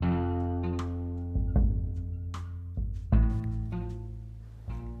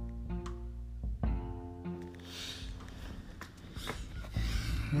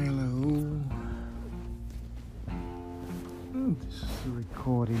Hello. This is the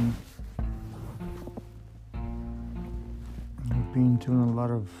recording. I've been doing a lot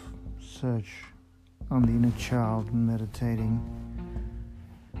of search on the inner child and meditating.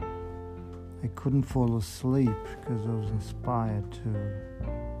 I couldn't fall asleep because I was inspired to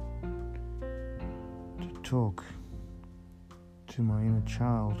talk to my inner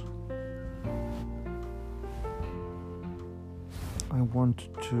child.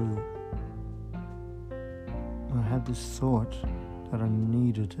 I had this thought that I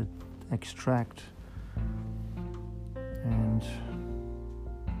needed to extract, and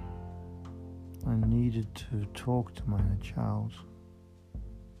I needed to talk to my inner child,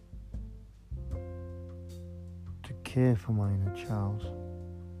 to care for my inner child.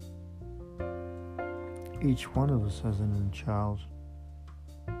 Each one of us has an inner child.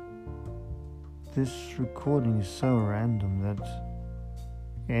 This recording is so random that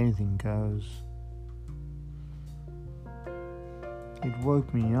anything goes. It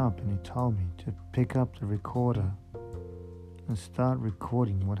woke me up and it told me to pick up the recorder and start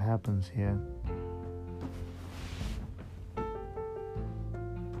recording what happens here.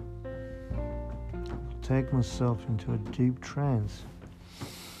 I'll take myself into a deep trance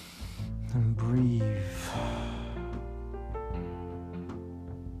and breathe.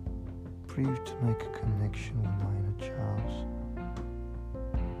 Breathe to make a connection with my inner child.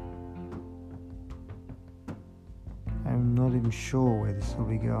 I'm not even sure where this will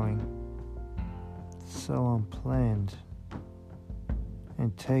be going. It's so unplanned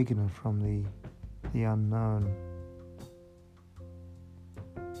and taking it from the unknown.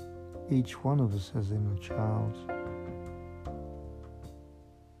 Each one of us has an inner child.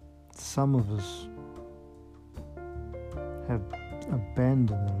 Some of us have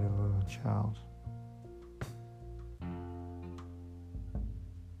abandoned the little inner child.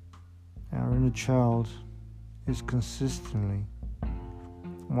 Our inner child is consistently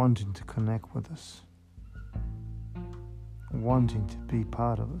wanting to connect with us, wanting to be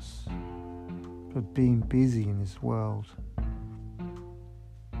part of us, but being busy in this world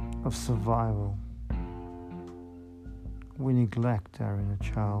of survival, we neglect our inner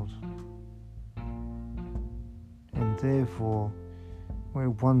child, and therefore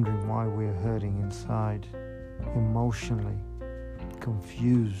we're wondering why we're hurting inside, emotionally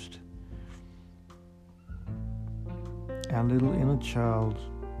confused. Our little inner child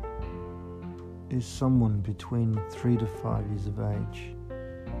is someone between 3 to 5 years of age,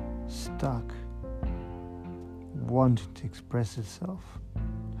 stuck, wanting to express itself,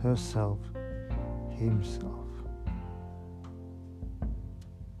 herself, himself.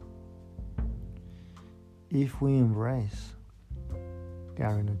 If we embrace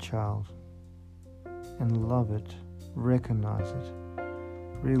our inner child and love it, recognize it,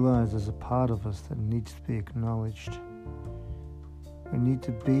 realize there's a part of us that needs to be acknowledged, we need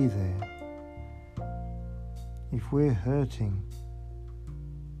to be there. If we're hurting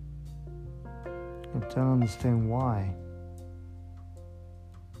and don't understand why,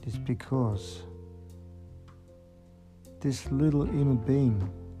 it's because this little inner being,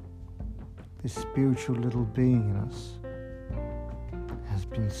 this spiritual little being in us, has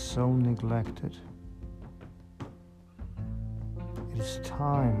been so neglected. It is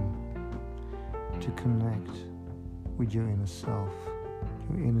time to connect with your inner self,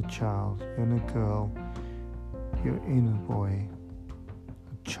 your inner child, your inner girl, your inner boy,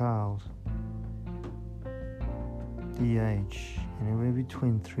 a child, the age anywhere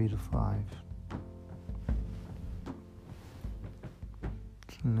between 3 to 5.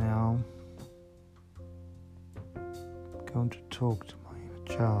 So now I'm going to talk to my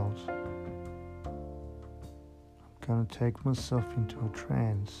inner child. I'm going to take myself into a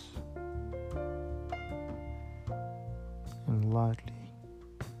trance and lightly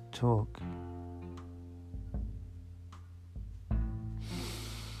talk.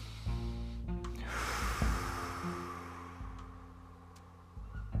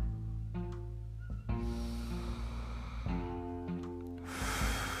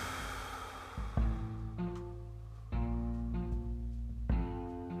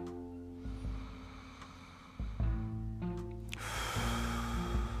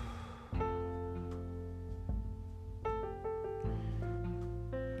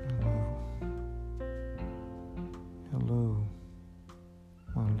 Hello,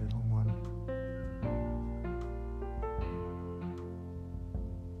 my little one.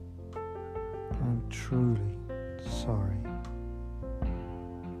 I'm truly sorry.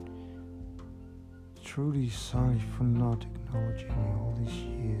 Truly sorry for not acknowledging you all these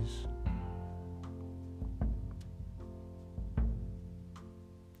years.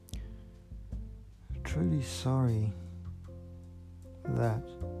 truly sorry that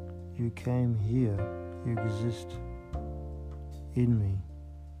you came here, you exist in me.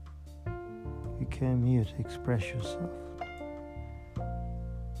 You came here to express yourself.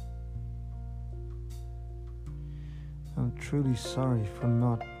 I'm truly sorry for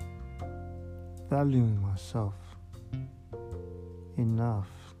not valuing myself enough,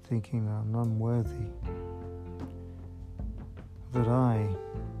 thinking that I'm unworthy, that I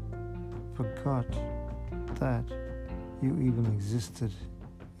forgot that you even existed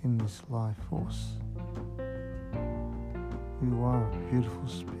in this life force. You are a beautiful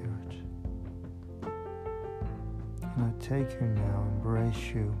spirit, and I take you now, embrace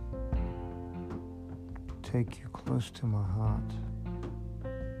you, take you close to my heart.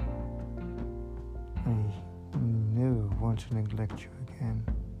 I never want to neglect you again.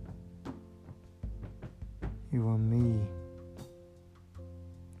 You are me.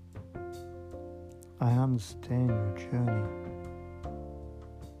 I understand your journey.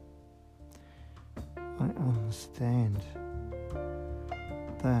 I understand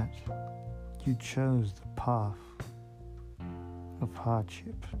that you chose the path of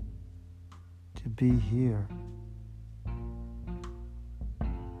hardship to be here. I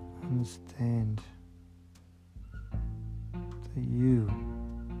understand that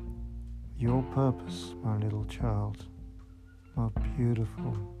your purpose, my little child, my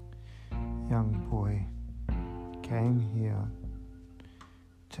beautiful young boy, came here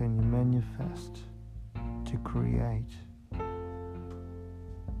to manifest, to create.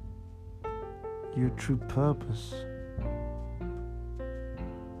 Your true purpose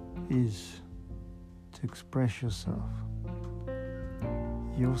is to express yourself.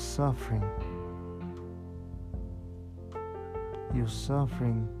 You're suffering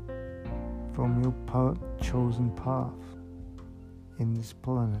from your chosen path in this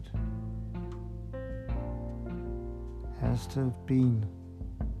planet. Has to have been,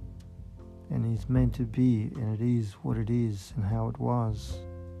 and is meant to be, and it is what it is and how it was.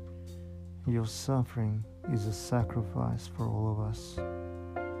 Your suffering is a sacrifice for all of us,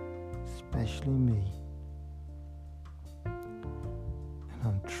 especially me. And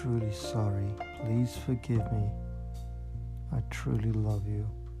I'm truly sorry. Please forgive me. I truly love you,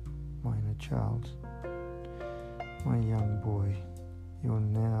 my inner child, my young boy.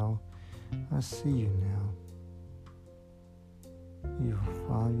 I see you now. You're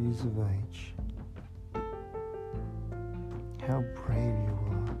 5 years of age. How brave you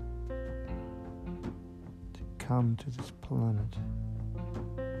are to come to this planet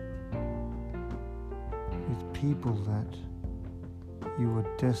with people that you were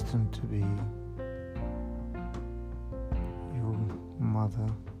destined to be your mother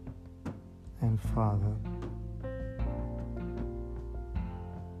and father.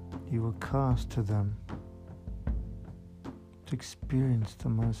 You were cast to them to experience the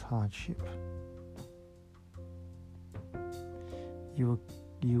most hardship. You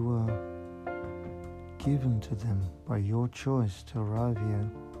were given to them by your choice to arrive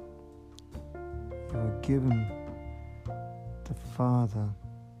here. You were given the father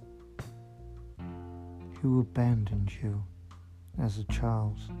who abandoned you as a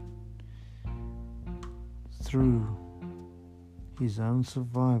child through his own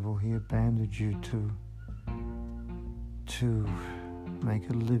survival. He abandoned you to make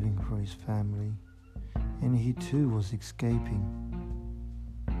a living for his family, and he too was escaping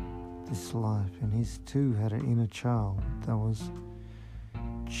this life, and he too had an inner child that was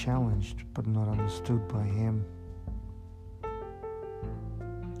challenged but not understood by him.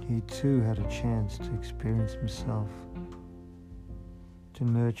 He too had a chance to experience himself, to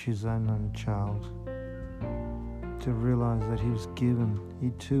nurture his own inner child, to realize that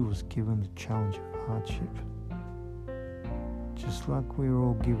he too was given the challenge of hardship. Just like we were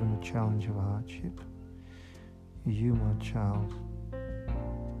all given the challenge of hardship, you, my child,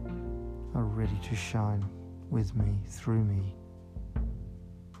 are ready to shine with me, through me,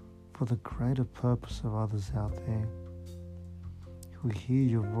 for the greater purpose of others out there who hear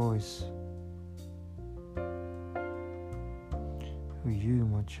your voice, who you,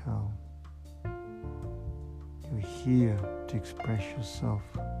 my child, you're here to express yourself.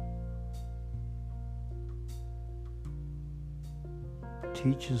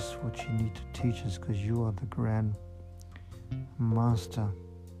 Teach us what you need to teach us, because you are the grand master.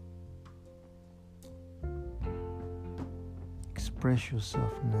 Express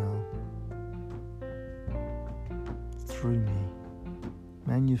yourself now through me.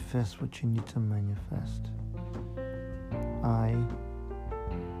 Manifest what you need to manifest. I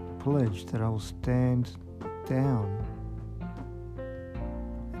pledge that I will stand down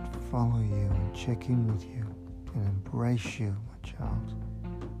and follow you and check in with you and embrace you, my child.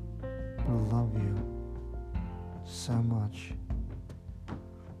 I love you so much.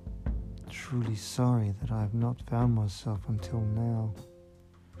 Truly sorry that I have not found myself until now.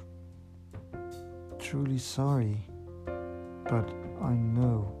 Truly sorry, but I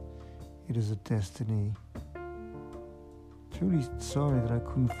know it is a destiny. Truly sorry that I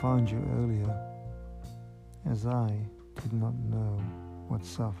couldn't find you earlier, as I did not know what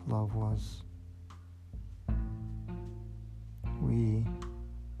self-love was. We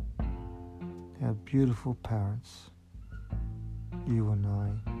had beautiful parents, you and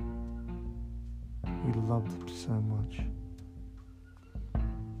I. We loved them so much.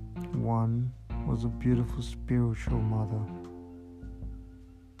 One was a beautiful spiritual mother.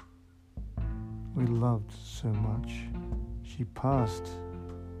 We loved so much. She passed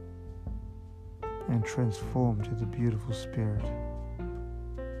and transformed to the beautiful spirit,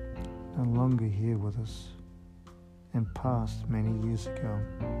 no longer here with us, and passed many years ago.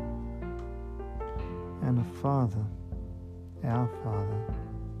 And a father, our Father,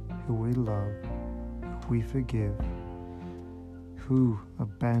 who we love, who we forgive, who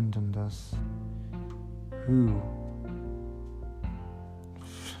abandoned us, who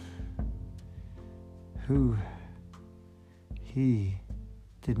he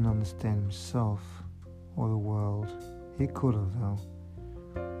didn't understand himself or the world. He could have, though.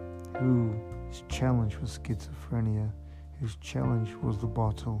 Whose challenge was schizophrenia, whose challenge was the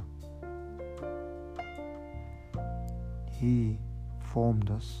bottle. He formed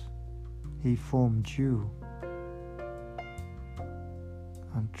us. He formed you.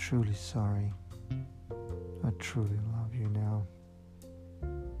 I'm truly sorry. I truly love you now.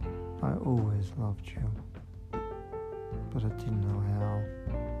 I always loved you, but I didn't know how.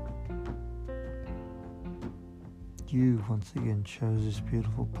 You once again chose this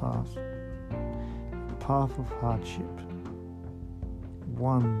beautiful path, a path of hardship,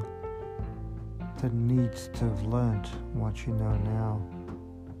 one that needs to have learnt what you know now,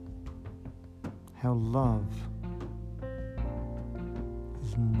 how love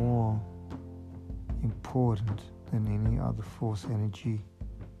is more important than any other force energy.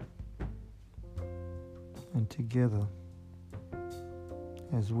 And together,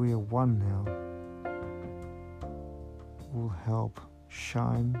 as we are one now, will help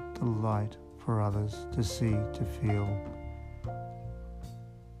shine the light for others to see, to feel.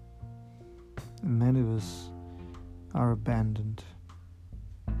 Many of us are abandoned.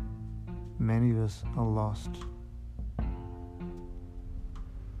 Many of us are lost.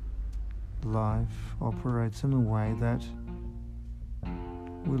 Life operates in a way that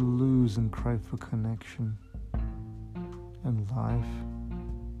we lose and crave for connection. And life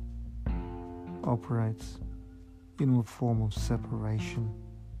operates in a form of separation,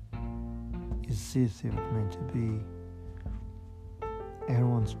 as if it was meant to be.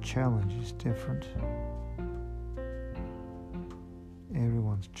 Everyone's challenge is different.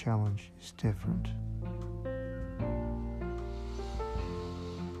 Everyone's challenge is different.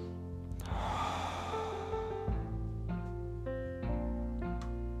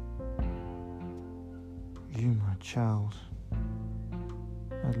 You, my child,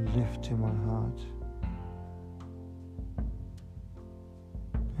 I lift to my heart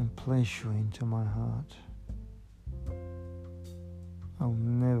and place you into my heart. I'll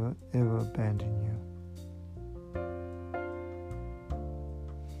never ever abandon you.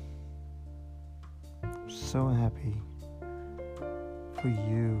 I'm so happy for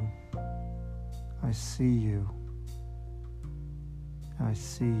you. I see you. I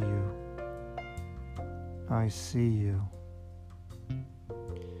see you. I see you.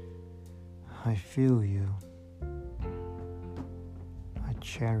 I feel you. I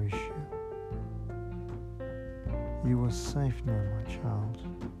cherish you. You are safe now, my child.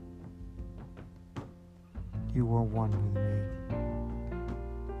 You are one with me.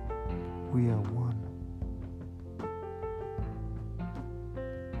 We are one.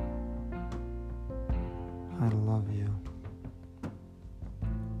 I love you.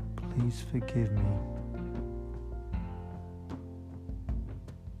 Please forgive me.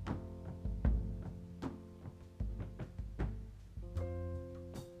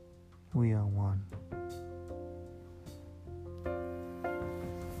 We are one.